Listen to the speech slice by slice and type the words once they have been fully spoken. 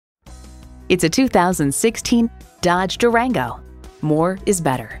It's a 2016 Dodge Durango. More is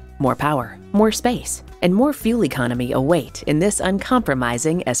better. More power, more space, and more fuel economy await in this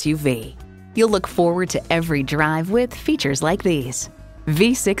uncompromising SUV. You'll look forward to every drive with features like these: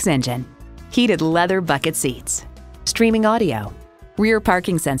 V6 engine, heated leather bucket seats, streaming audio, rear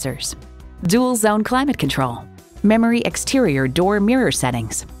parking sensors, dual zone climate control, memory exterior door mirror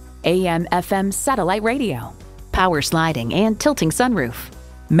settings, AM/FM satellite radio, power sliding and tilting sunroof,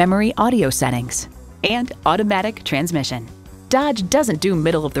 memory audio settings, and automatic transmission. Dodge doesn't do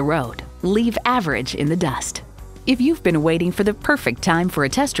middle of the road, leave average in the dust. If you've been waiting for the perfect time for a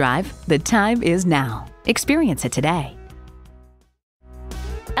test drive, the time is now. Experience it today.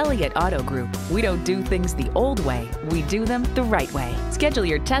 Elliott Auto Group. We don't do things the old way, we do them the right way. Schedule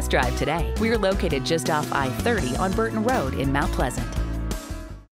your test drive today. We're located just off I-30 on Burton Road in Mount Pleasant.